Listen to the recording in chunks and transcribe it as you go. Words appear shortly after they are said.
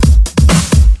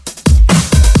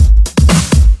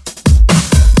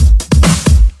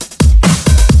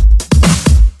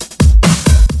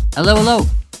Hello, hello.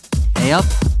 Hey up,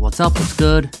 what's up, what's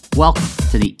good? Welcome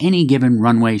to the Any Given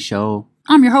Runway show.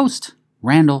 I'm your host,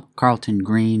 Randall Carlton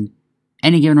Green.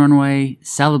 Any Given Runway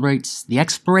celebrates the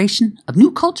exploration of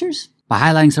new cultures by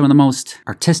highlighting some of the most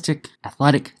artistic,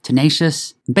 athletic,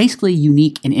 tenacious, basically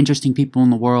unique and interesting people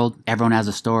in the world. Everyone has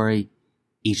a story,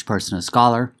 each person a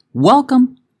scholar.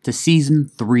 Welcome to Season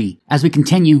 3, as we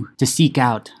continue to seek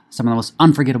out some of the most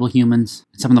unforgettable humans,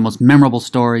 some of the most memorable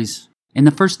stories. In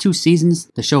the first 2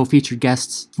 seasons, the show featured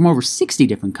guests from over 60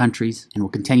 different countries, and we'll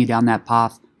continue down that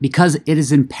path because it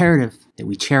is imperative that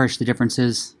we cherish the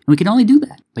differences, and we can only do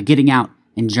that by getting out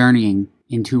and journeying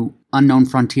into unknown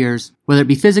frontiers, whether it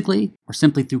be physically or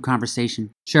simply through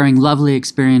conversation, sharing lovely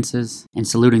experiences and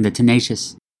saluting the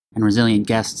tenacious and resilient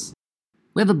guests.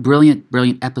 We have a brilliant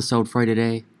episode for you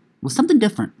today with something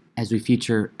different as we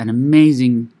feature an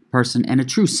amazing person and a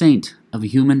true saint of a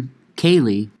human.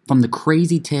 Kaylee from the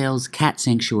Crazy Tales Cat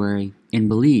Sanctuary in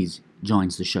Belize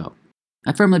joins the show.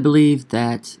 I firmly believe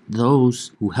that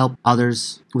those who help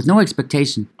others with no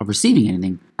expectation of receiving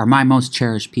anything are my most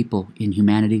cherished people in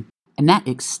humanity, and that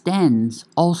extends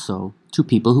also to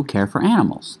people who care for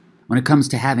animals. When it comes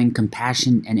to having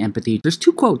compassion and empathy, there's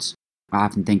 2 quotes I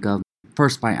often think of.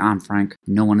 First by Anne Frank,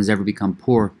 "No one has ever become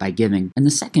poor by giving," and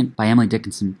the second by Emily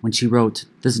Dickinson when she wrote,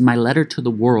 "This is my letter to the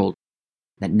world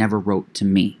that never wrote to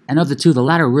me." And of the 2, the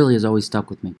latter really has always stuck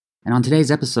with me. And on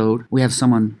today's episode, we have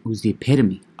someone who's the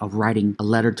epitome of writing a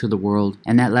letter to the world,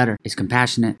 and that letter is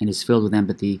compassionate and is filled with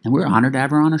empathy, and we're honored to have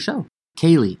her on our show.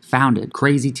 Kaylee founded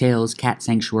Crazy Tales Cat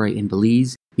Sanctuary in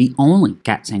Belize, the only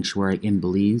cat sanctuary in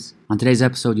Belize. On today's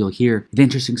episode, you'll hear the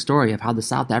interesting story of how the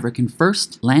South African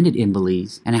first landed in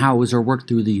Belize, and how it was her work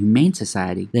through the Humane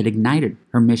Society that ignited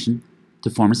her mission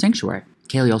to form a sanctuary.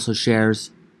 Kaylee also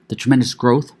shares the tremendous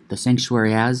growth the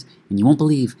sanctuary has, and you won't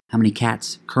believe how many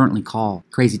cats currently call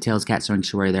Crazy Tales Cat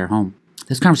Sanctuary their home.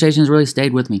 This conversation has really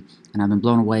stayed with me, and I've been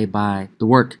blown away by the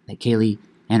work that Kaylee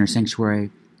and her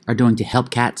sanctuary are doing to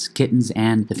help cats, kittens,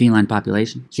 and the feline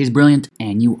population. She's brilliant,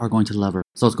 and you are going to love her.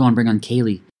 So let's go and bring on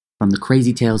Kaylee from the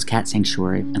Crazy Tales Cat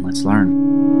Sanctuary, and let's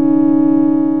learn.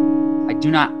 I do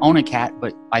not own a cat,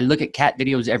 but I look at cat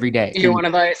videos every day. You're one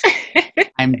of those.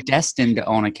 I'm destined to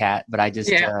own a cat, but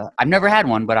I've never had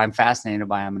one, but I'm fascinated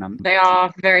by them. And They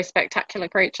are very spectacular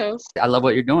creatures. I love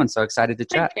what you're doing. So excited to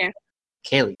chat. Thank you.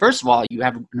 Kaylee, first of all, you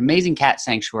have an amazing cat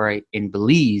sanctuary in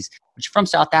Belize, but you're from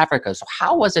South Africa. So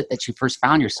how was it that you first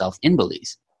found yourself in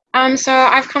Belize? So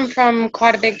I've come from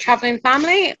quite a big traveling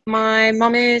family. My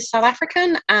mum is South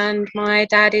African and my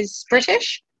dad is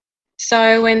British.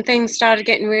 So when things started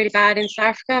getting really bad in South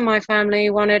Africa, my family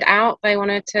wanted out. They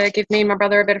wanted to give me and my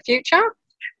brother a better future.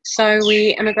 So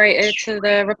we emigrated to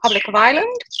the Republic of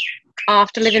Ireland.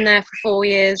 After living there for 4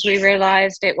 years, we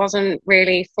realised it wasn't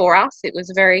really for us. It was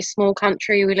a very small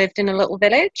country. We lived in a little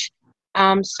village.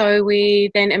 So we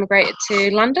then emigrated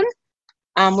to London.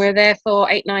 We were there for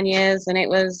 8-9 years, and it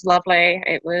was lovely.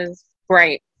 It was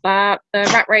great. But the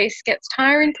rat race gets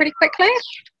tiring pretty quickly.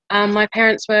 My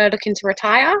parents were looking to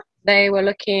retire. They were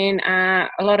looking at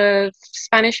a lot of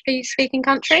Spanish-speaking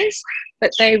countries, but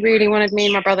they really wanted me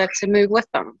and my brother to move with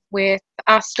them. With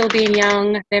us still being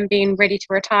young, them being ready to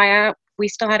retire, we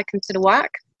still had to consider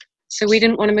work. So we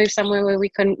didn't want to move somewhere where we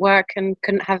couldn't work and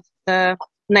couldn't have the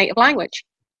native language.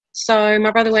 So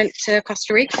my brother went to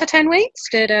Costa Rica for 10 weeks,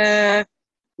 did a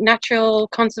natural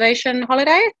conservation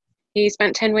holiday. He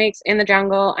spent 10 weeks in the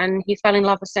jungle, and he fell in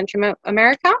love with Central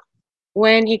America.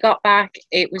 When he got back,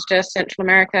 it was just Central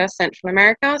America.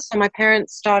 So my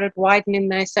parents started widening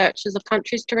their searches of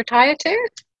countries to retire to.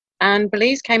 And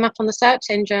Belize came up on the search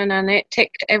engine, and it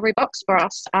ticked every box for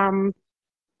us.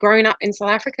 Growing up in South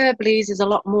Africa, Belize is a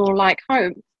lot more like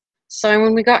home. So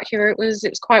when we got here, it was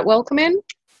quite welcoming.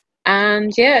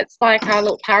 And yeah, it's like our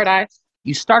little paradise.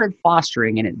 You started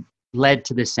fostering, and it led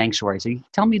to this sanctuary. So you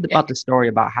tell me about the story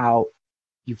about how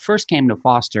you first came to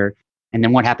foster, and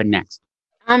then what happened next.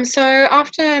 So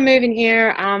after moving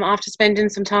here, after spending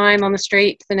some time on the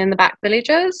streets and in the back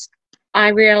villages, I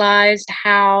realised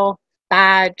how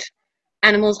bad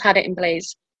animals had it in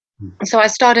Belize. So I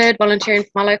started volunteering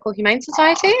for my local Humane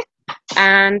Society,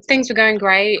 and things were going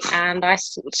great, and I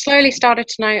slowly started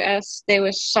to notice there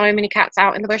were so many cats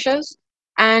out in the bushes,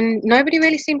 and nobody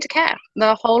really seemed to care.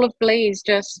 The whole of Belize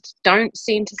just don't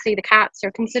seem to see the cats.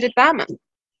 They're considered vermin.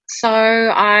 So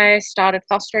I started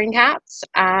fostering cats,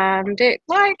 and it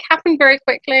happened very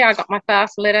quickly. I got my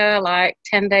first litter,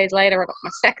 10 days later I got my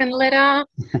second litter.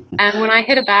 And when I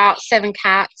hit about 7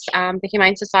 cats, the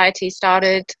Humane Society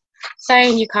started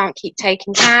saying you can't keep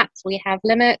taking cats, we have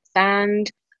limits. And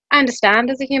I understand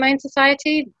as a Humane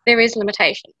Society there is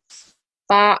limitations.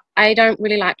 but I don't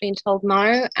really like being told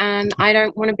no, and I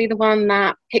don't want to be the one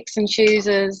that picks and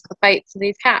chooses the fates of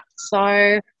these cats. So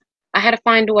I had to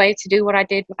find a way to do what I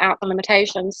did without the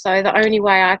limitations. So the only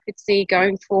way I could see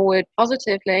going forward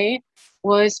positively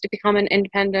was to become an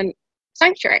independent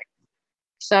sanctuary.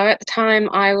 So at the time,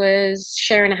 I was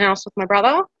sharing a house with my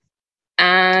brother,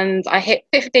 and I hit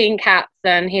 15 cats,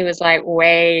 and he was like,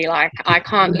 way, like, I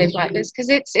can't live like this, because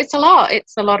it's a lot.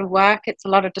 It's a lot of work. It's a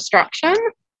lot of destruction.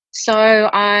 So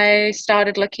I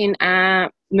started looking at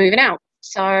moving out.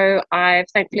 So I've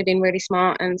thankfully been really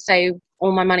smart and saved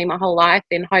all my money my whole life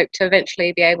in hope to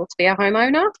eventually be able to be a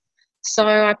homeowner. So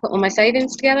I put all my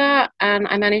savings together, and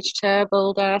I managed to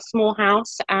build a small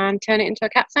house and turn it into a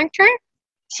cat sanctuary.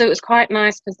 So it was quite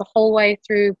nice, because the whole way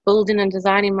through building and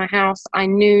designing my house, I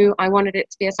knew I wanted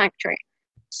it to be a sanctuary.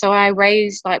 So I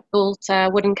built a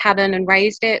wooden cabin and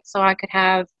raised it so I could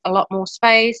have a lot more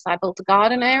space. I built a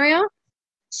garden area.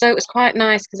 So it was quite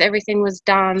nice, because everything was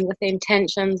done with the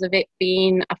intentions of it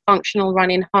being a functional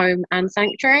running home and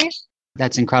sanctuary.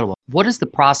 That's incredible. What is the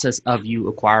process of you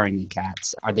acquiring the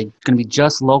cats? Are they going to be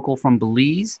just local from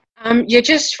Belize? You're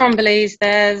just from Belize.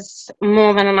 There's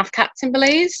more than enough cats in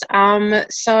Belize.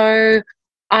 So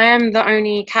I am the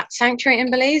only cat sanctuary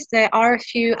in Belize. There are a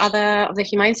few other of the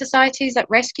humane societies that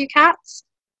rescue cats,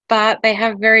 but they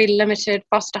have very limited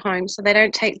foster homes, so they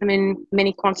don't take them in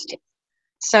many quantities.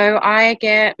 So I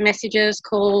get messages,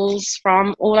 calls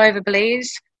from all over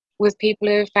Belize with people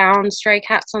who have found stray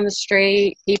cats on the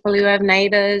street, people who have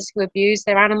neighbours who abuse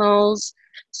their animals.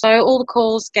 So all the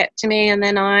calls get to me, and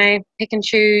then I pick and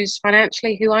choose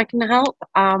financially who I can help.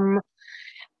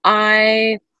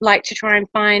 I like to try and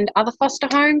find other foster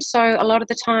homes. So a lot of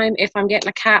the time, if I'm getting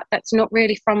a cat that's not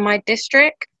really from my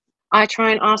district, I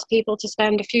try and ask people to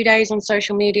spend a few days on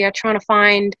social media trying to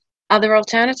find other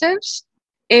alternatives.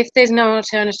 If there's no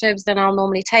alternatives, then I'll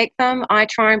normally take them. I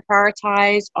try and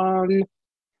prioritize on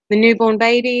the newborn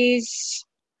babies,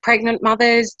 pregnant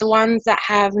mothers, the ones that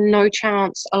have no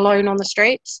chance alone on the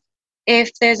streets. If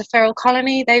there's a feral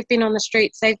colony, they've been on the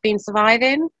streets, they've been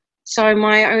surviving. So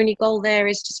my only goal there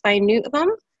is to spay and neuter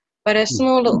them. But a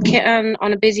small little kitten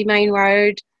on a busy main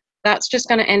road, that's just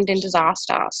going to end in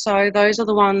disaster. So those are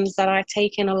the ones that I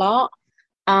take in a lot.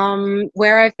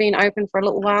 Where I've been open for a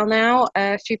little while now,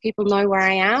 a few people know where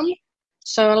I am.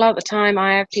 So a lot of the time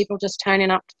I have people just turning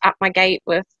up at my gate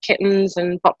with kittens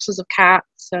and boxes of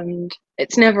cats, and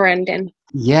it's never ending.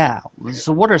 Yeah.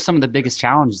 So what are some of the biggest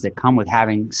challenges that come with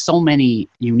having so many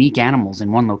unique animals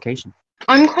in one location?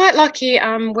 I'm quite lucky.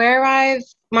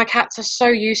 My cats are so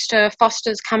used to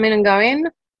fosters coming and going.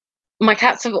 My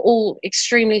cats are all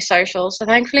extremely social. So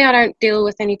thankfully I don't deal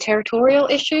with any territorial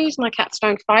issues. My cats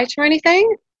don't fight or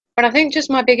anything. But I think just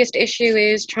my biggest issue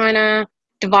is trying to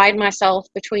divide myself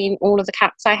between all of the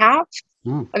cats I have.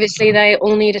 Obviously, they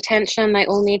all need attention. They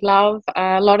all need love.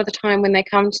 A lot of the time when they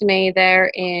come to me,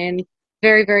 they're in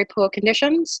very, very poor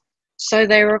conditions. So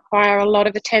they require a lot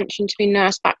of attention to be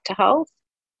nursed back to health.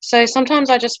 So sometimes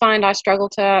I just find I struggle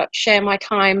to share my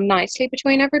time nicely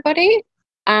between everybody.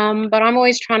 But I'm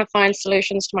always trying to find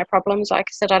solutions to my problems. Like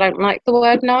I said, I don't like the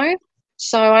word no.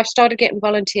 So I've started getting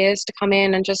volunteers to come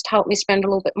in and just help me spend a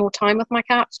little bit more time with my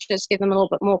cats, just give them a little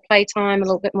bit more playtime, a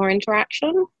little bit more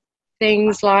interaction.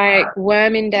 Things like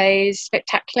worming days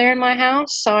spectacular in my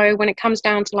house. So when it comes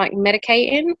down to like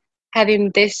medicating, having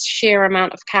this sheer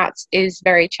amount of cats is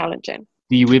very challenging.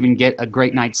 Do you even get a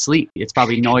great night's sleep? It's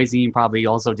probably noisy and probably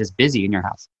also just busy in your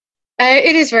house.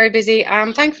 It is very busy.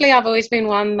 Thankfully, I've always been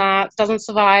one that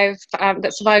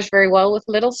that survives very well with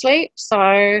little sleep.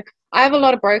 So I have a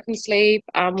lot of broken sleep.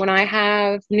 When I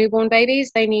have newborn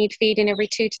babies, they need feeding every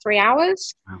 2 to 3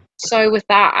 hours. Wow. So with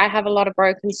that, I have a lot of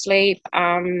broken sleep.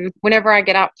 Whenever I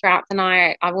get up throughout the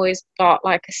night, I've always got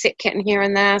like a sick kitten here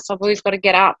and there. So I've always got to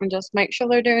get up and just make sure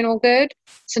they're doing all good.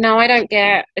 So now I don't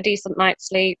get a decent night's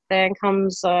sleep. Then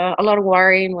comes a lot of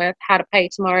worrying with how to pay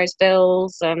tomorrow's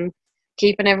bills and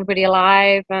keeping everybody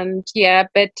alive. And yeah,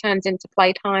 bed turns into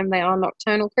playtime. They are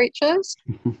nocturnal creatures.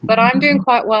 But I'm doing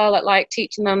quite well at like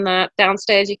teaching them that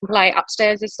downstairs you can play,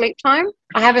 upstairs is sleep time.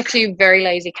 I have a few very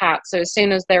lazy cats, so as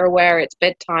soon as they're aware it's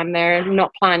bedtime, they're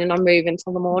not planning on moving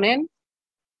till the morning.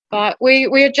 But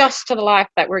we adjust to the life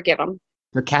that we're given.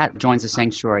 The cat joins the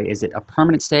sanctuary. Is it a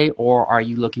permanent stay, or are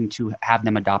you looking to have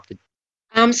them adopted?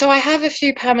 So I have a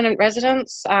few permanent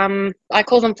residents. I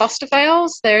call them foster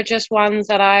fails. They're just ones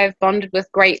that I've bonded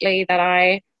with greatly that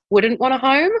I wouldn't want a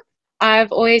home.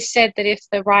 I've always said that if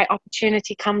the right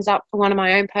opportunity comes up for one of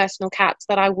my own personal cats,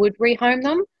 that I would rehome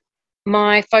them.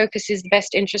 My focus is the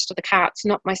best interest of the cats,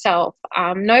 not myself.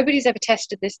 Nobody's ever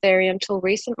tested this theory until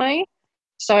recently.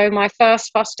 So my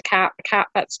first foster cat, the cat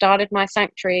that started my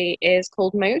sanctuary, is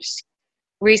called Moose.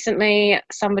 Recently,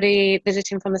 somebody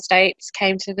visiting from the States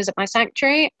came to visit my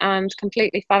sanctuary and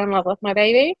completely fell in love with my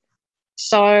baby.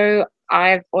 So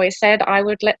I've always said I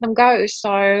would let them go.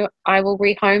 So I will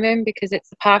rehome him because it's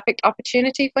the perfect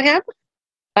opportunity for him.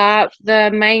 But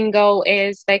the main goal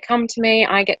is they come to me,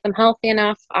 I get them healthy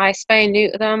enough, I spay and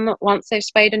neuter them. Once they've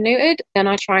spayed and neutered, then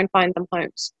I try and find them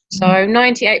homes. So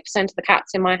 98% of the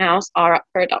cats in my house are up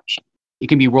for adoption. It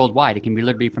can be worldwide. It can be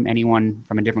literally from anyone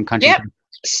from a different country. Yep.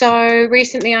 So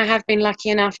recently I have been lucky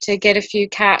enough to get a few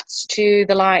cats to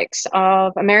the likes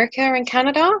of America and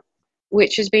Canada,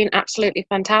 which has been absolutely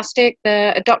fantastic.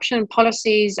 The adoption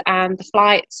policies and the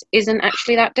flights isn't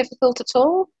actually that difficult at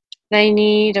all. They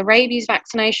need a rabies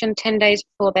vaccination 10 days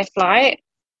before their flight,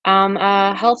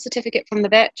 a health certificate from the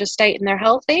vet just stating they're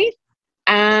healthy,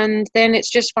 and then it's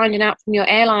just finding out from your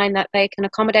airline that they can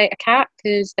accommodate a cat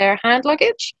because they're hand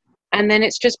luggage, and then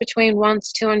it's just between 1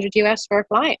 to 200 US for a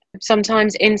flight.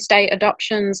 Sometimes in-state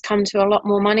adoptions come to a lot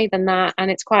more money than that, and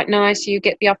it's quite nice. You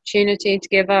get the opportunity to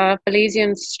give a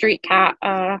Belizean street cat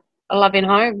a loving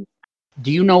home. Do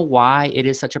you know why it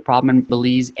is such a problem in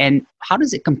Belize, and how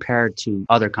does it compare to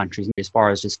other countries as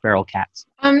far as just feral cats?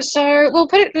 So we'll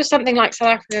put it with something like South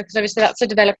Africa, because obviously that's a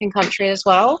developing country as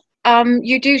well.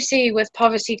 You do see with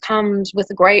poverty comes with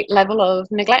a great level of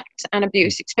neglect and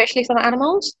abuse, especially for the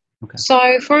animals. Okay.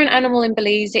 So for an animal in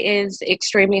Belize, it is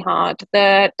extremely hard.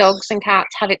 The dogs and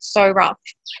cats have it so rough.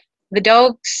 The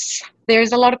dogs,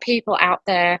 there's a lot of people out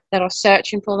there that are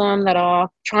searching for them, that are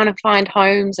trying to find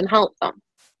homes and help them.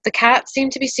 The cats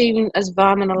seem to be seen as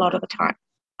vermin a lot of the time.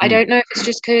 I don't know if it's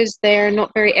just because they're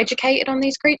not very educated on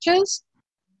these creatures,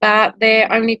 but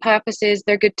their only purpose is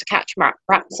they're good to catch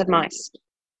rats and mice.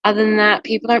 Other than that,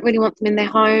 people don't really want them in their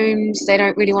homes. They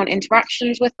don't really want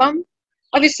interactions with them.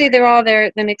 Obviously, there are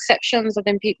them exceptions of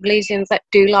them Belizeans that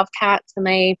do love cats and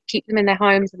they keep them in their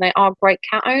homes and they are great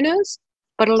cat owners.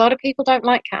 But a lot of people don't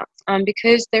like cats, and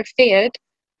because they're feared,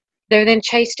 they're then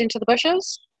chased into the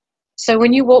bushes. So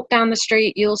when you walk down the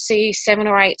street, you'll see 7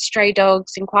 or 8 stray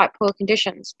dogs in quite poor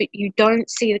conditions, but you don't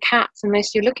see the cats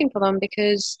unless you're looking for them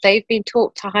because they've been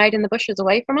taught to hide in the bushes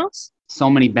away from us. So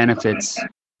many benefits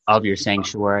of your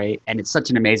sanctuary, and it's such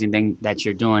an amazing thing that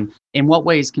you're doing. In what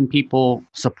ways can people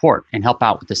support and help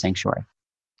out with the sanctuary?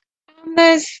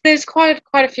 There's quite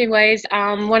a few ways.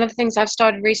 One of the things I've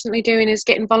started recently doing is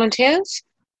getting volunteers.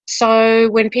 So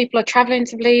when people are traveling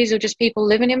to Belize or just people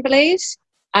living in Belize,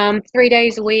 3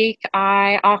 days a week,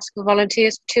 I ask for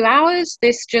volunteers for 2 hours.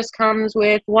 This just comes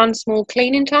with one small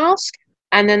cleaning task,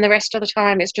 and then the rest of the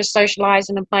time it's just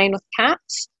socializing and playing with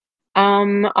cats.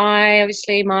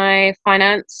 My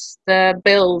finance, the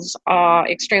bills are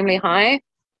extremely high.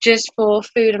 Just for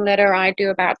food and litter, I do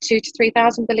about 2,000 to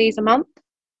 3,000 Belize a month.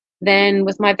 Then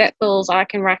with my vet bills, I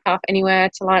can rack up anywhere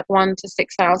to like $1,000 to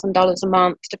 $6,000 a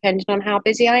month, depending on how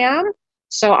busy I am.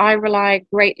 So I rely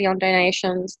greatly on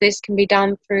donations. This can be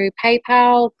done through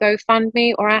PayPal,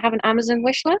 GoFundMe, or I have an Amazon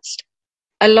wish list.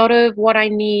 A lot of what I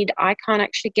need, I can't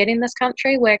actually get in this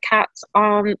country where cats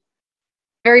aren't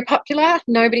very popular.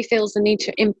 Nobody feels the need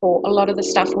to import a lot of the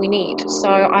stuff we need. So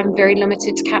I'm very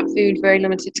limited to cat food, very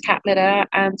limited to cat litter,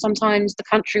 and sometimes the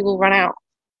country will run out.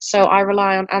 So I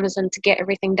rely on Amazon to get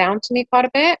everything down to me quite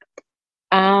a bit.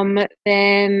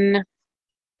 Then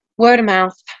word of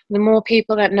mouth. The more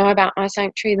people that know about my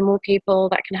sanctuary, the more people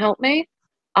that can help me.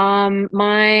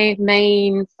 My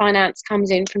main finance comes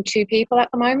in from 2 people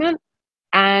at the moment,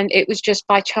 and it was just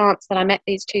by chance that I met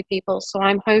these 2 people. So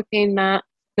I'm hoping that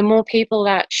the more people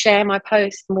that share my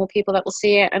post, the more people that will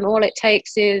see it, and all it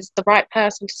takes is the right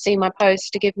person to see my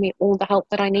post to give me all the help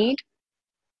that I need.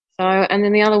 So, and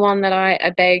then the other one that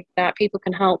I beg that people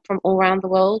can help from all around the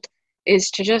world is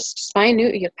to just spay and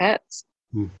neuter your pets.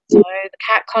 So the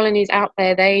cat colonies out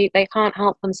there, they can't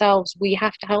help themselves. We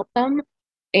have to help them.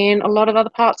 In a lot of other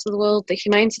parts of the world, the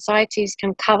humane societies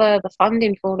can cover the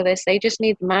funding for all of this. They just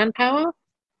need the manpower.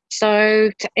 So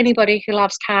to anybody who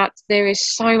loves cats, there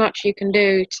is so much you can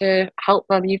do to help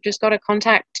them. You've just got to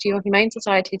contact your humane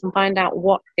societies and find out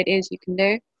what it is you can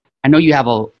do. I know you have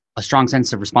a strong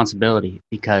sense of responsibility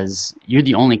because you're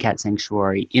the only cat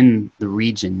sanctuary in the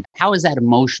region. How is that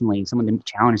emotionally, some of the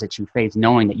challenges that you face,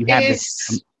 knowing that you have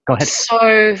this? Go ahead. So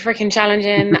freaking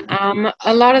challenging.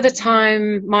 A lot of the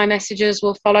time, my messages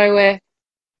will follow with,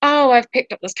 oh, I've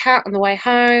picked up this cat on the way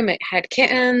home. It had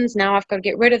kittens. Now I've got to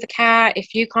get rid of the cat.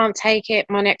 If you can't take it,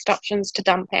 my next option is to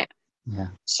dump it. Yeah.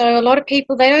 So a lot of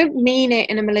people, they don't mean it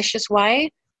in a malicious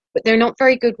way, but they're not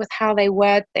very good with how they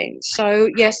word things. So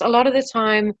yes, a lot of the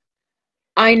time,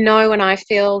 I know and I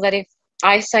feel that if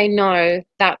I say no,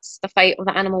 that's the fate of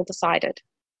the animal decided.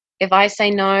 If I say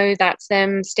no, that's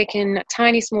them sticking a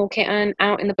tiny small kitten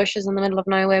out in the bushes in the middle of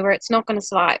nowhere where it's not going to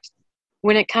survive.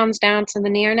 When it comes down to the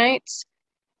neonates,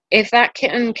 if that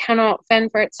kitten cannot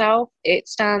fend for itself, it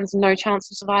stands no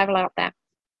chance of survival out there.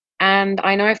 And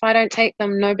I know if I don't take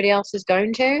them, nobody else is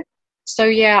going to. So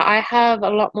yeah, I have a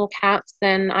lot more cats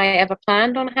than I ever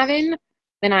planned on having,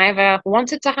 than I ever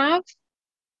wanted to have,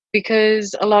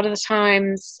 because a lot of the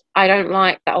times I don't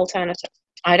like the alternative.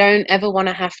 I don't ever want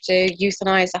to have to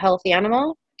euthanize a healthy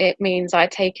animal. It means I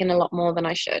take in a lot more than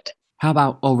I should. How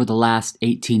about over the last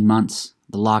 18 months,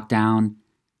 the lockdown?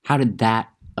 How did that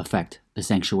affect the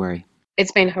sanctuary?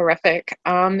 It's been horrific.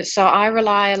 So I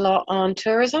rely a lot on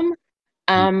tourism.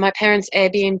 My parents'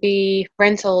 Airbnb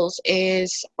rentals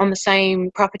is on the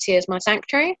same property as my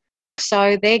sanctuary.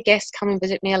 So their guests come and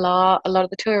visit me a lot. A lot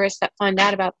of the tourists that find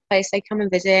out about the place, they come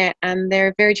and visit, and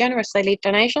they're very generous. They leave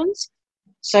donations.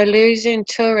 So losing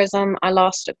tourism, I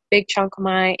lost a big chunk of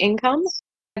my income.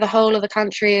 The whole of the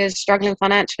country is struggling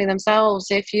financially themselves.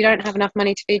 If you don't have enough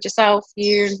money to feed yourself,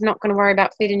 you're not going to worry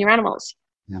about feeding your animals.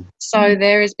 Yeah. So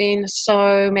there has been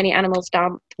so many animals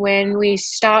dumped. When we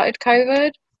started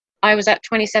COVID, I was at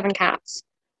 27 cats,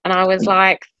 and I was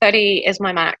like, 30 is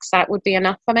my max. That would be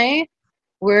enough for me.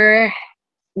 We're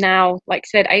now, like I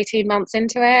said, 18 months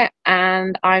into it,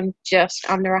 and I'm just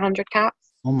under 100 cats.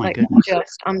 Oh my goodness.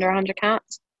 Just under 100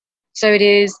 cats. So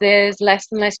there's less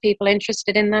and less people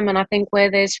interested in them, and I think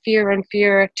where there's fewer and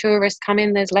fewer tourists come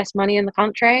in, there's less money in the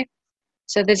country.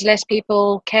 So there's less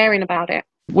people caring about it.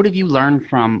 What have you learned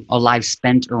from a life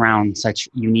spent around such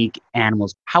unique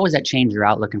animals? How has that changed your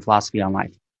outlook and philosophy on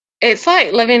life? It's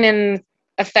like living in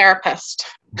a therapist.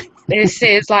 This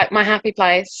is like my happy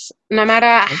place. No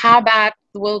matter how bad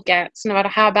the world gets, no matter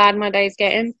how bad my day's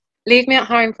getting, leave me at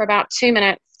home for about 2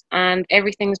 minutes and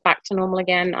everything's back to normal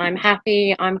again. I'm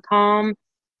happy, I'm calm.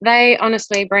 They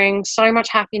honestly bring so much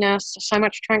happiness, so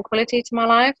much tranquility to my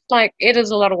life. Like, it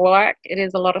is a lot of work, it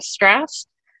is a lot of stress.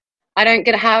 I don't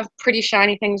get to have pretty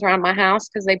shiny things around my house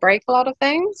because they break a lot of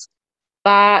things.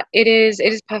 But it is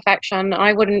perfection.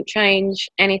 I wouldn't change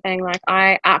anything. Like,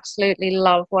 I absolutely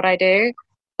love what I do,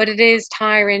 but it is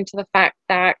tiring to the fact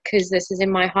that because this is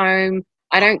in my home,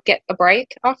 I don't get a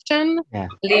break often. Yeah.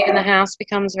 Leaving the house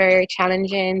becomes very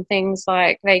challenging. Things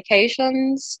like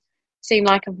vacations seem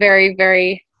like a very,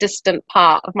 very distant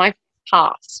part of my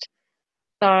past.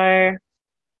 So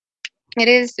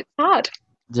it's hard.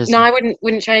 No, I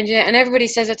wouldn't change it. And everybody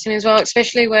says it to me as well,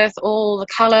 especially with all the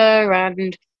colour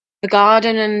and the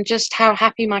garden and just how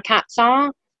happy my cats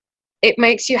are. It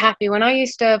makes you happy. When I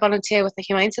used to volunteer with the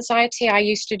Humane Society, I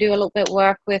used to do a little bit of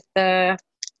work with the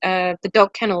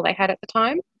dog kennel they had at the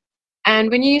time.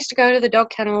 And when you used to go to the dog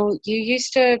kennel, you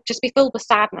used to just be filled with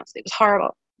sadness. It was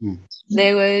horrible.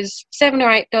 There was 7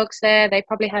 or 8 dogs there. They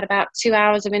probably had about 2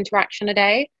 hours of interaction a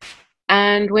day.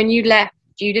 And when you left,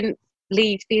 you didn't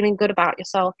leave feeling good about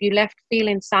yourself. You left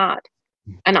feeling sad.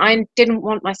 And I didn't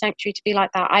want my sanctuary to be like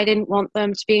that. I didn't want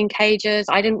them to be in cages.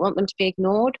 I didn't want them to be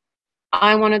ignored.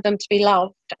 I wanted them to be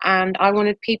loved. And I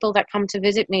wanted people that come to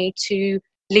visit me to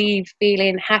leave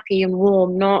feeling happy and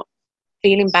warm, not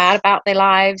feeling bad about their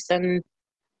lives and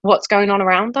what's going on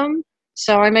around them.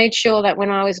 So I made sure that when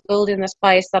I was building this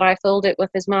place that I filled it with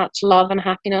as much love and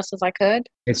happiness as I could.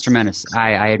 It's tremendous.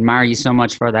 I admire you so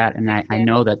much for that. And I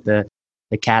know that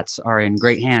the cats are in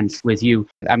great hands with you.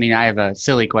 I mean, I have a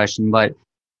silly question, but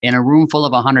in a room full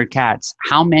of 100 cats,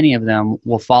 how many of them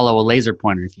will follow a laser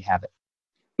pointer if you have it?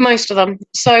 Most of them.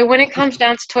 So when it comes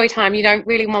down to toy time, you don't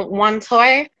really want one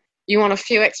toy. You want a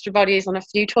few extra bodies and a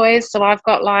few toys. So I've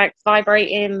got like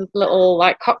vibrating little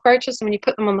like cockroaches. And when you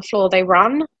put them on the floor, they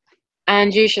run.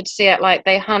 And you should see it, like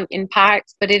they hunt in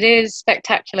packs. But it is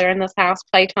spectacular in this house.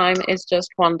 Playtime is just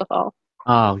wonderful.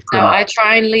 Oh, so I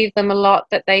try and leave them a lot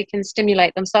that they can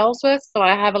stimulate themselves with. So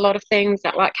I have a lot of things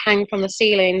that like hang from the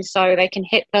ceiling so they can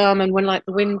hit them, and when like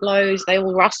the wind blows, they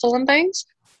will rustle and things.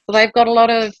 So they've got a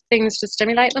lot of things to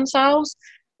stimulate themselves.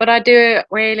 But I do it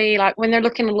really like when they're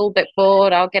looking a little bit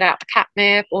bored, I'll get out the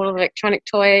catnip, all of the electronic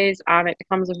toys, and it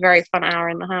becomes a very fun hour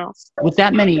in the house. With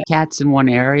that many cats in one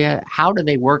area, how do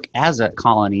they work as a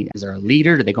colony? Is there a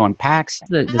leader? Do they go in packs?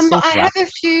 I have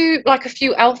a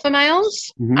few alpha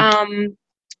males. Mm-hmm.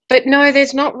 But no,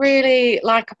 there's not really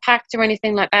like a pact or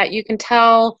anything like that. You can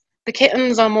tell the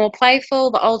kittens are more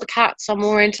playful. The older cats are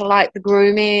more into like the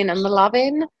grooming and the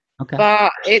loving. Okay.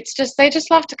 But it's just, they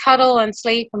just love to cuddle and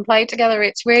sleep and play together.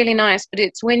 It's really nice. But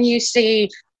it's when you see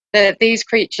that these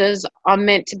creatures are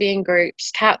meant to be in groups.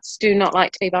 Cats do not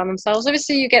like to be by themselves.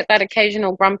 Obviously, you get that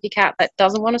occasional grumpy cat that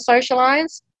doesn't want to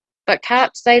socialize. But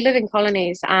cats, they live in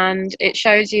colonies, and it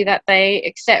shows you that they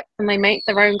accept and they make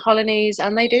their own colonies,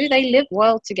 and they live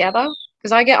well together.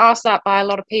 Because I get asked that by a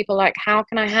lot of people, like, how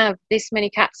can I have this many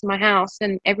cats in my house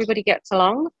and everybody gets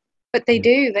along? But they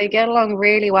do, they get along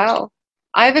really well.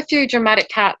 I have a few dramatic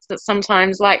cats that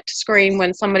sometimes like to scream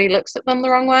when somebody looks at them the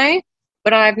wrong way,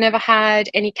 but I've never had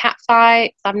any cat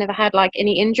fights. I've never had like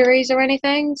any injuries or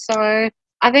anything. So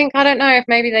I think, I don't know if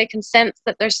maybe they can sense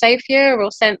that they're safe here or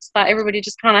sense that everybody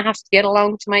just kind of has to get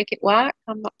along to make it work.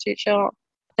 I'm not too sure.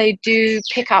 They do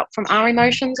pick up from our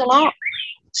emotions a lot.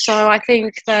 So I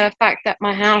think the fact that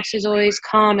my house is always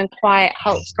calm and quiet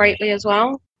helps greatly as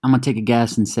well. I'm going to take a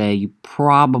guess and say you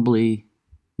probably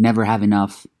never have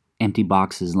enough empty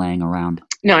boxes laying around.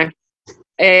 No.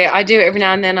 I do it every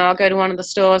now and then. I'll go to one of the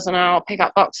stores and I'll pick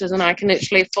up boxes, and I can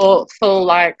literally full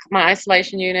like my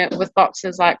isolation unit with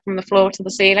boxes like from the floor to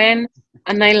the ceiling,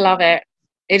 and they love it.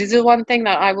 It is the one thing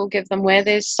that I will give them where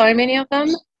there's so many of them.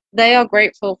 They are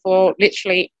grateful for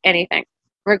literally anything,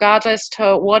 regardless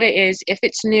to what it is. If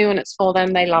it's new and it's for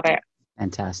them, they love it.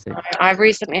 Fantastic. I've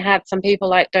recently had some people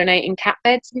like donating cat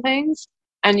beds and things,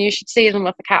 and you should see them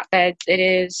with the cat beds. It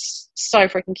is so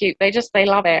freaking cute. They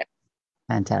love it.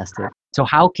 Fantastic. So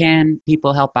how can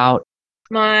people help out?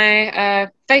 My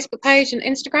Facebook page and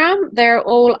Instagram, they're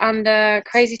all under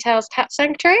Crazy Tales Cat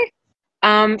Sanctuary.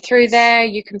 Through there,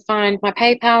 you can find my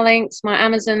PayPal links, my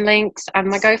Amazon links, and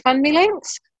my GoFundMe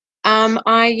links.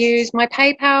 I use my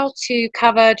PayPal to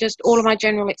cover just all of my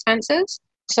general expenses.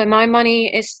 So my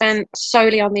money is spent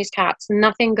solely on these cats.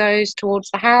 Nothing goes towards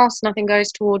the house, nothing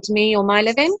goes towards me or my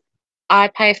living. I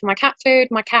pay for my cat food,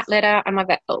 my cat litter, and my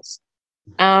vet bills.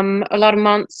 A lot of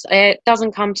months it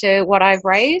doesn't come to what I've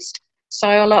raised, so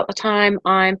a lot of the time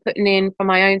I'm putting in for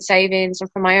my own savings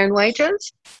and for my own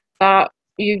wages, but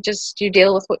you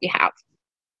deal with what you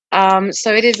have.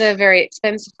 So it is a very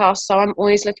expensive cost, so I'm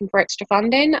always looking for extra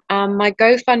funding. My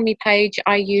GoFundMe page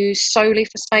I use solely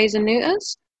for spays and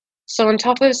neuters. So on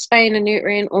top of spaying and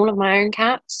neutering all of my own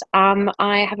cats,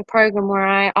 I have a program where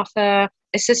I offer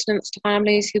assistance to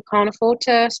families who can't afford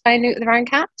to spay and neuter their own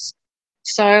cats.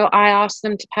 So I ask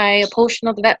them to pay a portion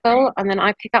of the vet bill, and then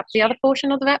I pick up the other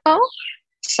portion of the vet bill.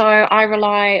 So I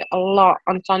rely a lot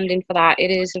on funding for that. It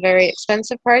is a very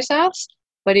expensive process,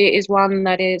 but it is one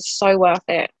that is so worth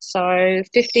it. So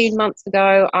 15 months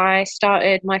ago, I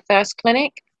started my first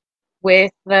clinic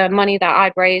with the money that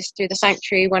I'd raised through the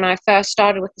sanctuary. When I first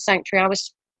started with the sanctuary, I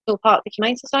was still part of the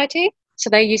Humane Society.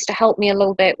 So they used to help me a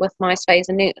little bit with my spays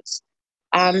and neuters.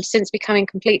 Since becoming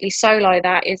completely solo,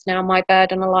 that is now my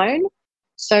burden alone.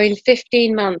 So in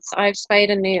 15 months, I've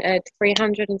spayed and neutered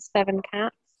 307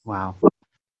 cats. Wow. So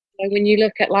when you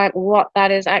look at like what that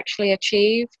is actually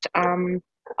achieved,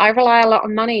 I rely a lot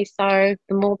on money. So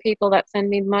the more people that send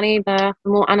me money, the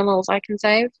more animals I can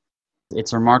save.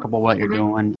 It's remarkable what you're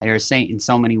doing. You're a saint in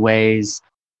so many ways.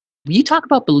 Will you talk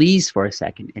about Belize for a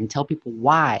second and tell people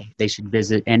why they should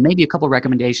visit and maybe a couple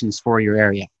recommendations for your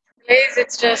area?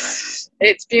 Belize,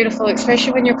 it's beautiful,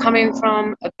 especially when you're coming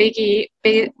from a big,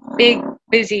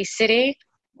 busy city.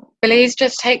 Belize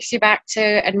just takes you back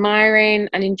to admiring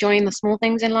and enjoying the small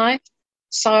things in life.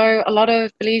 So a lot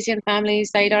of Belizean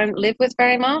families, they don't live with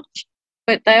very much,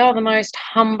 but they are the most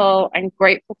humble and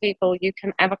grateful people you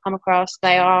can ever come across.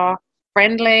 They are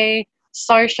friendly,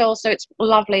 social, so it's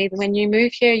lovely. When you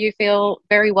move here, you feel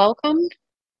very welcomed,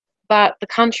 but the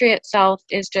country itself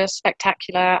is just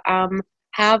spectacular.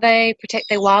 How they protect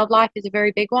their wildlife is a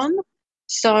very big one.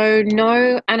 So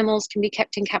no animals can be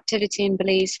kept in captivity in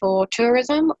Belize for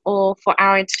tourism or for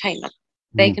our entertainment.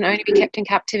 They can only be kept in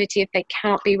captivity if they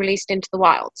cannot be released into the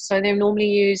wild. So they're normally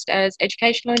used as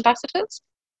educational ambassadors.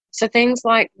 So things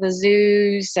like the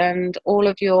zoos and all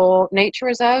of your nature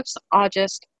reserves are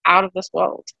just out of this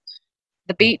world.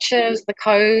 The beaches, the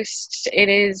coast, it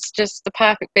is just the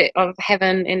perfect bit of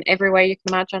heaven in every way you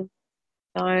can imagine.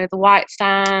 So the white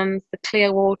sands, the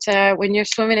clear water, when you're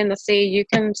swimming in the sea, you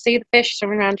can see the fish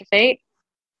swimming around your feet.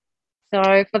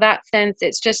 So for that sense,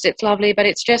 it's lovely, but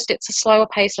it's a slower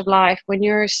pace of life. When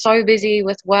you're so busy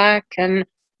with work and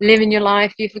living your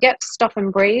life, you forget to stop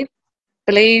and breathe.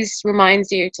 Belize reminds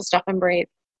you to stop and breathe.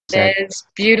 There's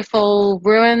beautiful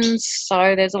ruins.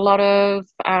 So there's a lot of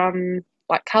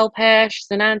like Calpesh,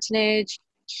 Zenantinage,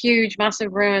 huge,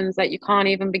 massive ruins that you can't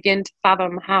even begin to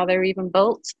fathom how they're even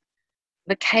built.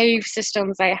 The cave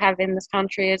systems they have in this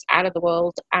country is out of the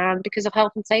world, and because of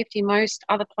health and safety, most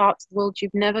other parts of the world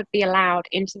you'd never be allowed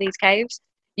into these caves.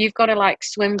 You've got to like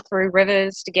swim through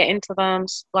rivers to get into them,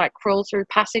 like crawl through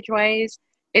passageways.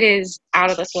 It is out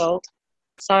of this world.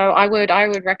 So I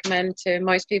would recommend to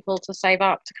most people to save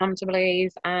up to come to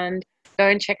Belize and go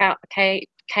and check out the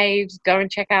caves, go and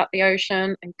check out the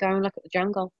ocean, and go and look at the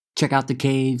jungle. Check out the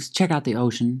caves, check out the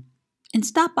ocean, and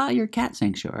stop by your cat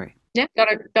sanctuary. Yeah,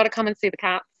 gotta come and see the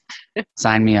cats.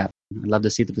 Sign me up. I'd love to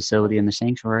see the facility and the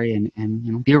sanctuary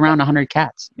and be around 100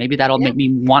 cats. Maybe that'll make me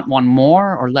want one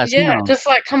more or less. Yeah, just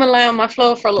like come and lay on my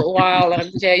floor for a little while,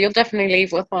 and you'll definitely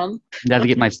leave with one. Got to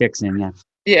get my fix in,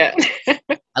 Yeah.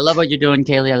 I love what you're doing,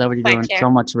 Kaylee. I love what you're doing. Thank you. So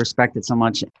much respect and so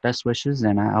much best wishes,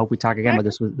 and I hope we talk again. But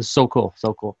this was so cool,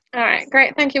 so cool. All right,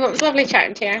 great. Thank you. Well, it was lovely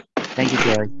chatting to you. Thank you,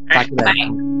 Kaylee. Talk to you later.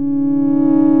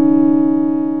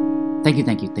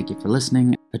 Thank you for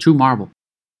listening. A true marvel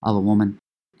of a woman,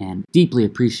 and deeply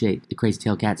appreciate the Crazy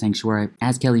Tail Cat Sanctuary.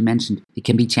 As Kelly mentioned, it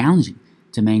can be challenging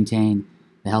to maintain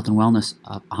the health and wellness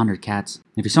of 100 cats.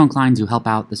 If you're so inclined to help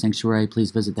out the sanctuary,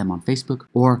 please visit them on Facebook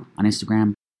or on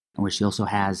Instagram, where she also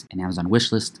has an Amazon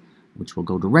wish list, which will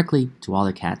go directly to all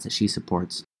the cats that she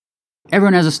supports.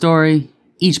 Everyone has a story,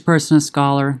 each person a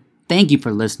scholar. Thank you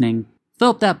for listening. Fill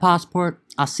up that passport.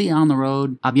 I'll see you on the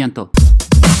road. A bientôt.